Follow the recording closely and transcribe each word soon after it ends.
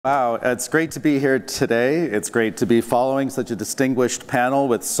Wow, it's great to be here today. It's great to be following such a distinguished panel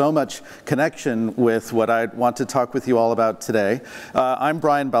with so much connection with what I want to talk with you all about today. I'm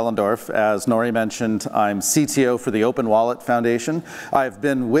Brian Behlendorf. As Nori mentioned, I'm CTO for the OpenWallet Foundation. I've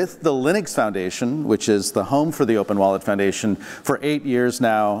been with the Linux Foundation, which is the home for the OpenWallet Foundation, for 8 years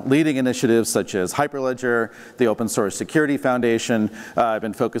now, leading initiatives such as Hyperledger, the Open Source Security Foundation. I've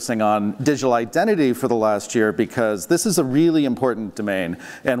been focusing on digital identity for the last year because this is a really important domain.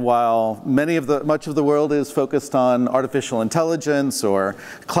 And while much of the world is focused on artificial intelligence or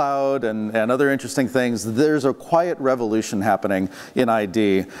cloud and other interesting things, there's a quiet revolution happening in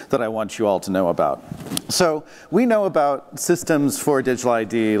ID that I want you all to know about. So we know about systems for digital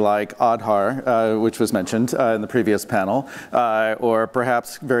ID like Aadhaar, which was mentioned in the previous panel, or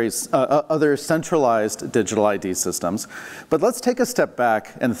perhaps various other centralized digital ID systems. But let's take a step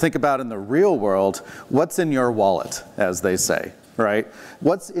back and think about in the real world, what's in your wallet, as they say. Right?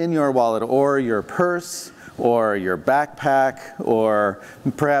 What's in your wallet, or your purse, or your backpack, or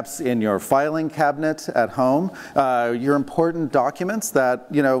perhaps in your filing cabinet at home, your important documents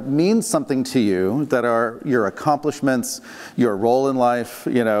that mean something to you, that are your accomplishments, your role in life,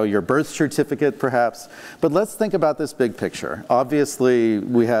 your birth certificate perhaps. But let's think about this big picture. Obviously,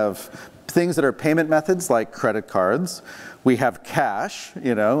 we have things that are payment methods like credit cards. We have cash,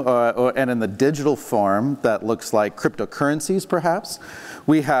 and in the digital form that looks like cryptocurrencies, perhaps.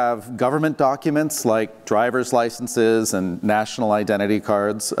 We have government documents like driver's licenses and national identity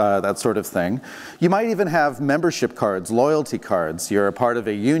cards, that sort of thing. You might even have membership cards, loyalty cards. You're a part of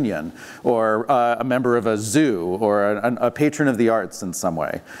a union, or a member of a zoo, or a patron of the arts in some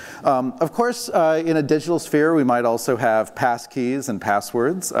way. Of course, in a digital sphere, we might also have passkeys and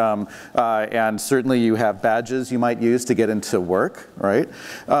passwords, and certainly you have badges you might use to get into work, right?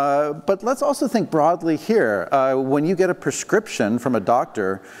 But let's also think broadly here. When you get a prescription from a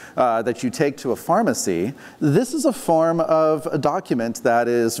doctor that you take to a pharmacy, this is a form of a document that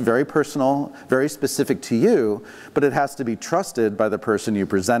is very personal, very specific to you, but it has to be trusted by the person you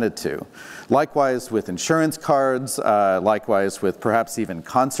present it to. Likewise with insurance cards, likewise with perhaps even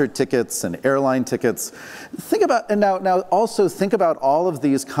concert tickets and airline tickets. Think about, and now also think about all of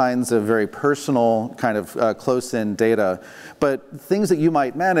these kinds of very personal, kind of close-in data, but things that you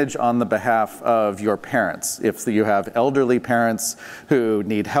might manage on the behalf of your parents. If you have elderly parents who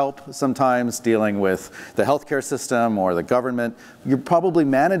need help sometimes dealing with the healthcare system or the government, you're probably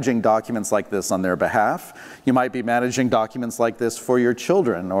managing documents like this on their behalf. You might be managing documents like this for your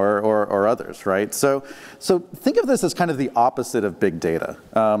children or others, right? So think of this as kind of the opposite of big data.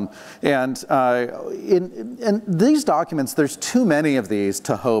 In these documents, there's too many of these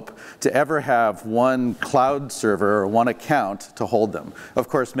to hope to ever have one cloud server or one account to hold them. Of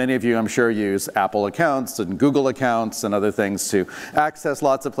course, many of you, I'm sure, use Apple accounts and Google accounts and other things to access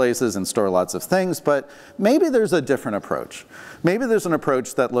lots of places and store lots of things, but maybe there's a different approach. Maybe there's an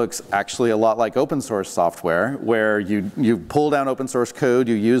approach that looks actually a lot like open source software, where you pull down open source code,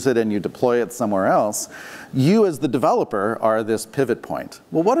 you use it, and you deploy it somewhere else. You as the developer are this pivot point.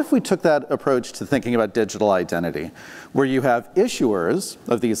 Well, what if we took that approach to thinking about digital identity, where you have issuers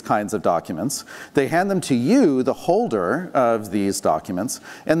of these kinds of documents, they hand them to you, the holder of these documents,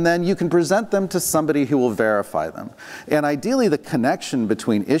 and then you can present them to somebody who will verify them. And ideally, the connection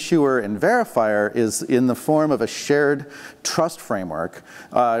between issuer and verifier is in the form of a shared trust framework,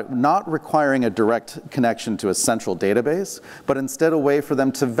 not requiring a direct connection to a central database, but instead a way for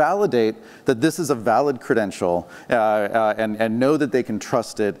them to validate that this is a valid credential and know that they can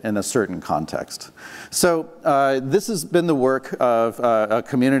trust it in a certain context. So this has been the work of a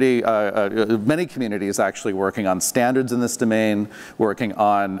community, many communities actually working on standards in this domain, working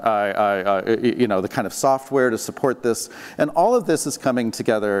on the kind of software to support this, and all of this is coming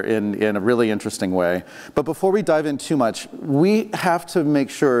together in a really interesting way. But before we dive in too much, we have to make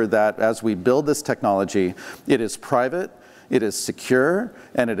sure that as we build this technology, it is private, it is secure,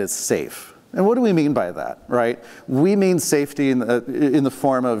 and it is safe. And what do we mean by that, right? We mean safety in the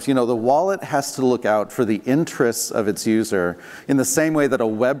form of, the wallet has to look out for the interests of its user in the same way that a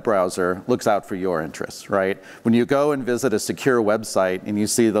web browser looks out for your interests, right? When you go and visit a secure website and you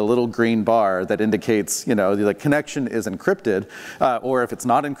see the little green bar that indicates, the connection is encrypted, or if it's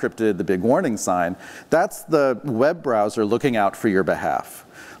not encrypted, the big warning sign, that's the web browser looking out for your behalf.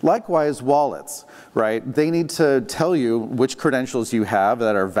 Likewise, wallets, right? They need to tell you which credentials you have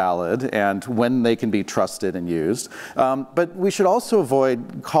that are valid and when they can be trusted and used. But we should also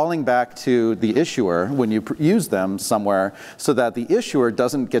avoid calling back to the issuer when you use them somewhere so that the issuer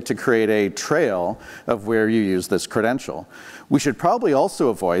doesn't get to create a trail of where you use this credential. We should probably also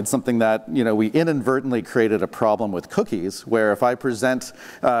avoid something that, we inadvertently created a problem with cookies, where if I present,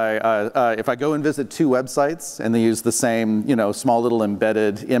 if I go and visit two websites and they use the same, small little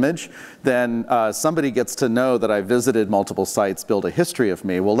embedded image, then somebody gets to know that I visited multiple sites, build a history of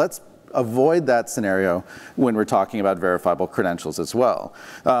me. Well, let's avoid that scenario when we're talking about verifiable credentials as well.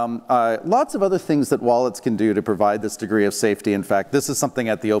 Lots of other things that wallets can do to provide this degree of safety. In fact, this is something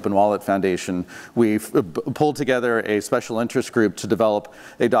at the OpenWallet Foundation. We've pulled together a special interest group to develop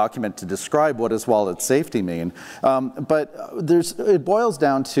a document to describe what does wallet safety mean. But it boils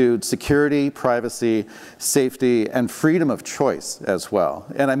down to security, privacy, safety, and freedom of choice as well.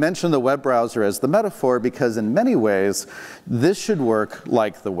 And I mentioned the web browser as the metaphor because in many ways, this should work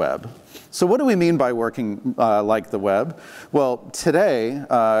like the web. So what do we mean by working like the web? Well, today,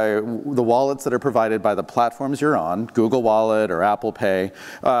 the wallets that are provided by the platforms you're on, Google Wallet or Apple Pay,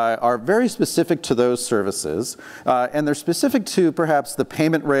 are very specific to those services. And they're specific to perhaps the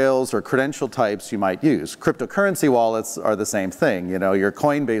payment rails or credential types you might use. Cryptocurrency wallets are the same thing. Your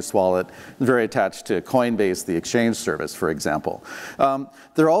Coinbase wallet is very attached to Coinbase, the exchange service, for example.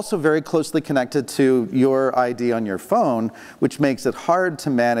 They're also very closely connected to your ID on your phone, which makes it hard to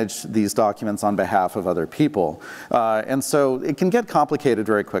manage these documents on behalf of other people. And so it can get complicated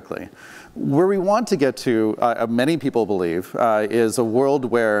very quickly. Where we want to get to, many people believe, is a world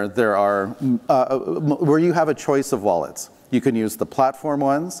where where you have a choice of wallets. You can use the platform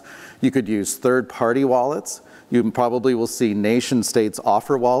ones. You could use third-party wallets. You probably will see nation states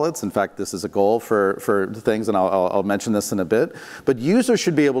offer wallets. In fact, this is a goal for things, and I'll mention this in a bit. But users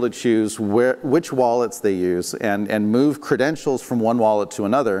should be able to choose which wallets they use and move credentials from one wallet to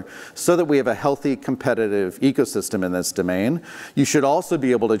another so that we have a healthy, competitive ecosystem in this domain. You should also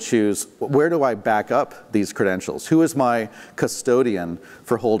be able to choose, where do I back up these credentials? Who is my custodian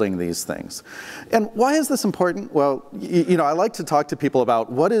for holding these things? And why is this important? Well, I like to talk to people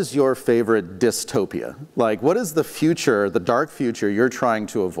about what is your favorite dystopia? Like, what is the future, the dark future you're trying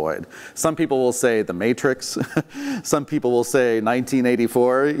to avoid? Some people will say The Matrix. Some people will say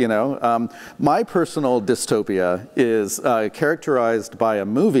 1984, My personal dystopia is characterized by a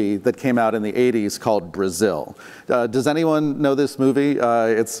movie that came out in the 80s called Brazil. Does anyone know this movie?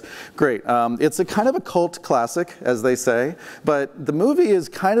 It's great. It's a kind of a cult classic, as they say, but the movie is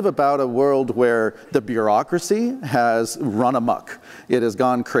kind of about a world where the bureaucracy has run amok. It has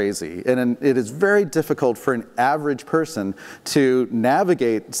gone crazy, and it is very difficult for an average person to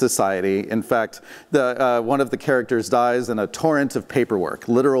navigate society. In fact, one of the characters dies in a torrent of paperwork,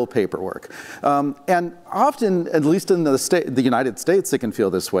 literal paperwork. And often, at least in the United States, it can feel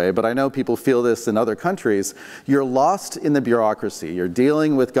this way, but I know people feel this in other countries. You're lost in the bureaucracy. You're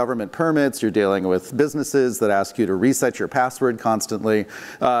dealing with government permits. You're dealing with businesses that ask you to reset your password constantly.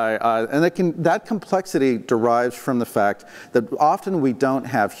 And that complexity derives from the fact that often we don't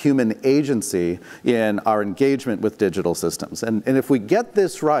have human agency in our engagement with digital systems. And if we get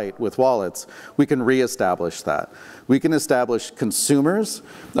this right with wallets, we can reestablish that. We can establish consumers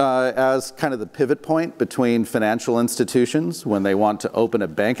as kind of the pivot point between financial institutions when they want to open a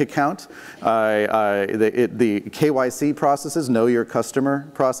bank account. The KYC processes, know your customer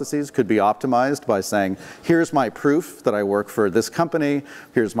processes, could be optimized by saying, here's my proof that I work for this company.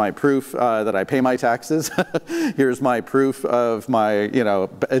 Here's my proof that I pay my taxes. Here's my proof of my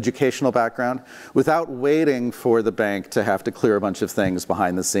educational background, without waiting for the bank to have to clear a bunch of things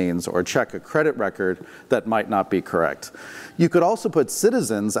behind the scenes or check a credit record that might not be correct. You could also put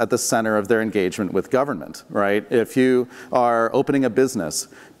citizens at the center of their engagement with government, right? If you are opening a business,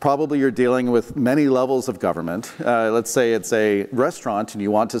 probably you're dealing with many levels of government. Let's say it's a restaurant and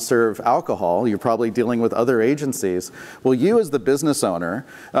you want to serve alcohol, you're probably dealing with other agencies. Well, you as the business owner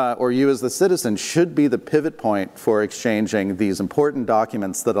or you as the citizen should be the pivot point for exchanging these important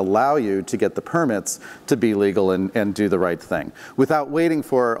documents that allow you to get the permits to be legal and do the right thing, without waiting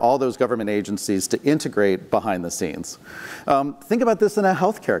for all those government agencies to integrate behind the scenes. Think about this in a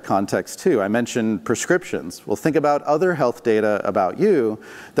healthcare context too. I mentioned prescriptions. Well, think about other health data about you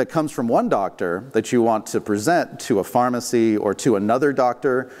that comes from one doctor that you want to present to a pharmacy or to another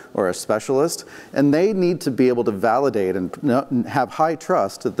doctor or a specialist, and they need to be able to validate and have high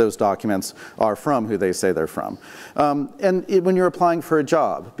trust that those documents are from who they say they're from. When you're applying for a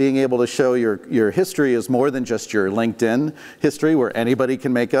job, being able to show your history is more than just your LinkedIn history, where anybody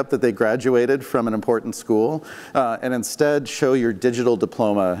can make up that they graduated from an important school, and instead show your digital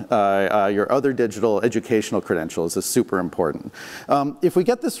diploma, your other digital educational credentials is super important. If we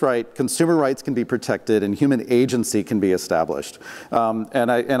get this right, consumer rights can be protected and human agency can be established.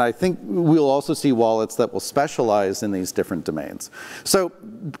 And I think we'll also see wallets that will specialize in these different domains. So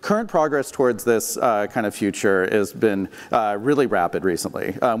current progress towards this kind of future has been really rapid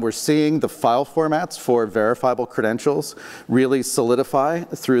recently. We're seeing the file formats for verifiable credentials really solidify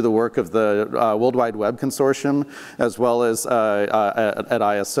through the work of the World Wide Web Consortium, as well as at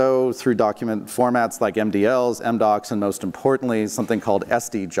ISO through document formats like MDLs, MDocs, and most importantly, something called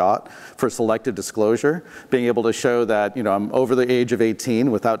SD-JOT for selective disclosure, being able to show that I'm over the age of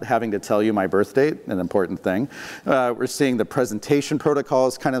 18 without having to tell you my birth date, an important thing. We're seeing the presentation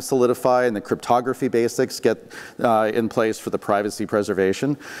protocols kind of solidify and the cryptography basics get in place for the privacy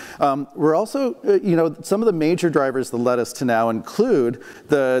preservation. We're also, some of the major drivers that led us to now include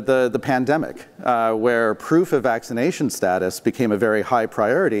the pandemic, where proof of vaccination status became a very high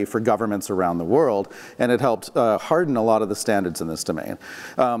priority for governments around the world, and it helped harden a lot of the standards in this domain.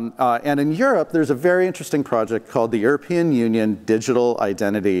 And in Europe, there's a very interesting project called the European Union Digital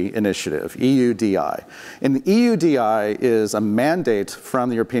Identity Initiative, EUDI. And the EUDI is a mandate from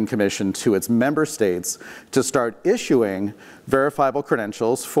the European Commission to its member states to start issuing verifiable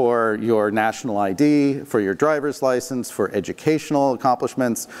credentials for your national ID, for your driver's license, for educational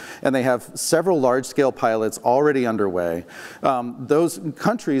accomplishments, and they have several large-scale pilots already underway. Those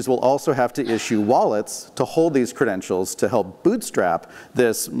countries will also have to issue wallets to hold these credentials to help bootstrap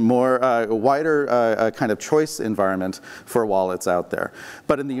this more wider kind of choice environment for wallets out there.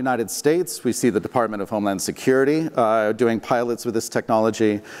 But in the United States, we see the Department of Homeland Security doing pilots with this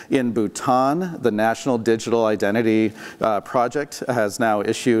technology. In Bhutan, the National Digital Identity Project has now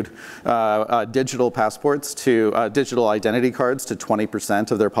issued digital passports to digital identity cards to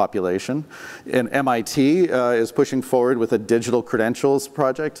 20% of their population. And MIT is pushing forward with a digital credentials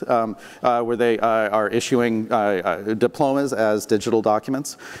project where they are issuing diplomas as digital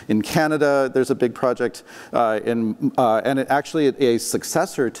documents. In Canada, there's a big project, and actually a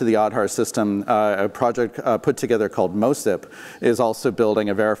successor to the Aadhaar system, a project put together called MOSIP, is also building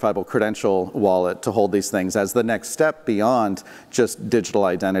a verifiable credential wallet to hold these things as the next step beyond just digital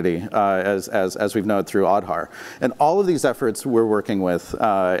identity as we've known through Aadhaar. And all of these efforts we're working with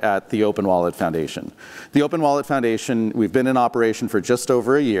at the OpenWallet Foundation. The OpenWallet Foundation, we've been in operation for just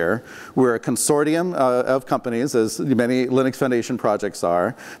over a year. We're a consortium of companies, as many Linux Foundation projects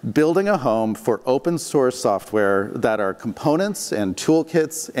are, building a home for open source software that are components and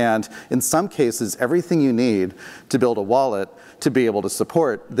toolkits and, in some cases, everything you need to build a wallet to be able to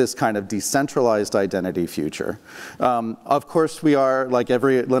support this kind of decentralized identity future. Of course, we are, like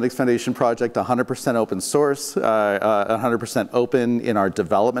every Linux Foundation project, 100% open source, 100% open in our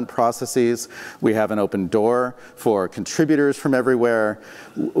development processes. We have an open door for contributors from everywhere.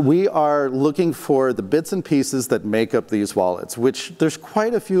 We are looking for the bits and pieces that make up these wallets, which there's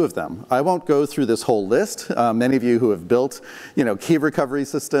quite a few of them. I won't go through this whole list. Many of you who have built key recovery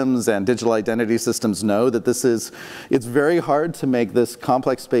systems and digital identity systems know that it's very hard to make this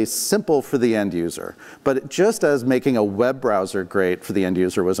complex space simple for the end user. But just as making a web browser great for the end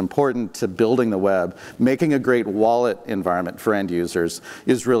user was important to building the web, making a great wallet environment for end users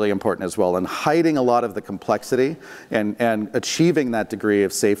is really important as well, and hiding a lot of the complexity and achieving that degree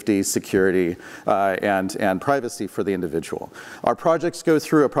of safety, security, and privacy for the individual. Our projects go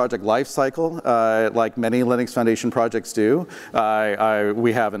through a project life cycle, like many Linux Foundation projects do.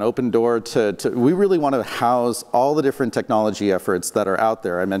 We have an open door we really want to house all the different technology efforts that are out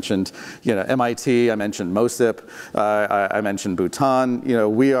there. I mentioned MIT, I mentioned MOSIP, I mentioned Bhutan.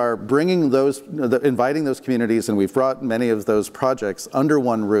 We are bringing inviting those communities, and we've brought many of those projects under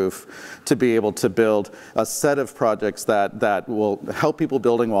one roof to be able to build a set of projects that will help people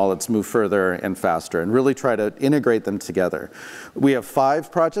building wallets move further and faster, and really try to integrate them together. We have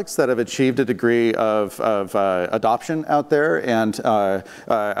 5 projects that have achieved a degree of adoption out there and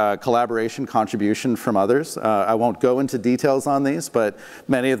collaboration, contribution from others. I won't go into details on these, but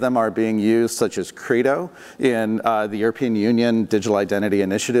many of them are being used, such as Credo in the European Union Digital Identity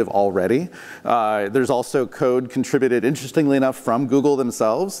Initiative already. There's also code contributed, interestingly enough, from Google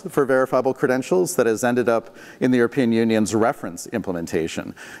themselves for verifiable credentials that has ended up in the European Union's reference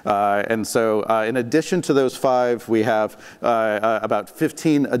implementation. And so in addition to those 5, we have about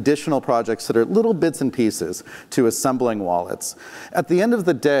 15 additional projects that are little bits and pieces to assembling wallets. At the end of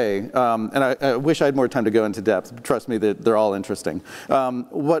the day, and I wish I had more time to go into depth, but trust me, they're all interesting.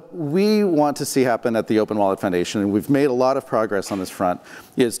 What we want to see happen at the OpenWallet Foundation, and we've made a lot of progress on this front,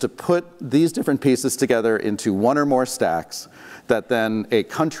 is to put these different pieces together into one or more stacks that then a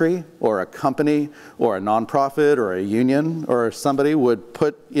country or a company or a nonprofit or a union or somebody would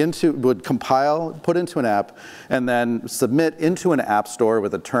compile, put into an app, and then submit into an app store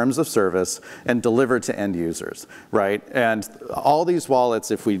with the terms of service and deliver to end users, right? And all these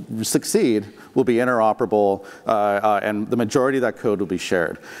wallets, if we succeed, will be interoperable, and the majority of that code will be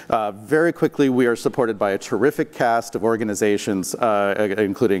shared. Very quickly, we are supported by a terrific cast of organizations,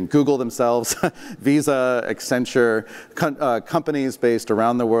 including Google themselves, Visa, Accenture, companies based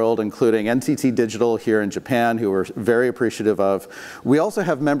around the world, including NTT Digital here in Japan, who we're very appreciative of. We also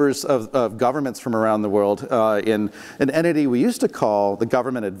have members of governments from around the world in an entity we used to call the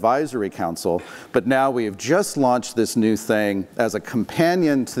Government Advisory Council, but now we have just launched this new thing as a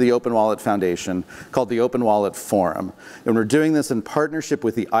companion to the OpenWallet Foundation called the OpenWallet Forum. And we're doing this in partnership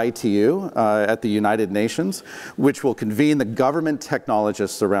with the ITU at the United Nations, which will convene the government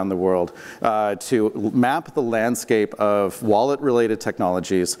technologists around the world to map the landscape of wallet-related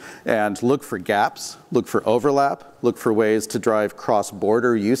technologies and look for gaps, look for overlap, look for ways to drive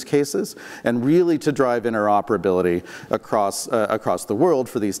cross-border use cases, and really to drive interoperability across the world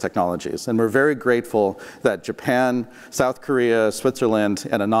for these technologies. And we're very grateful that Japan, South Korea, Switzerland,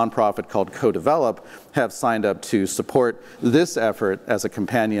 and a nonprofit called Co-Develop have signed up to support this effort as a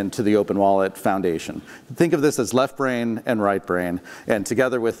companion to the OpenWallet Foundation. Think of this as left brain and right brain, and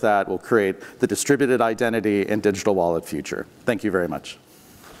together with that, we'll create the distributed identity and digital wallet future. Thank you very much.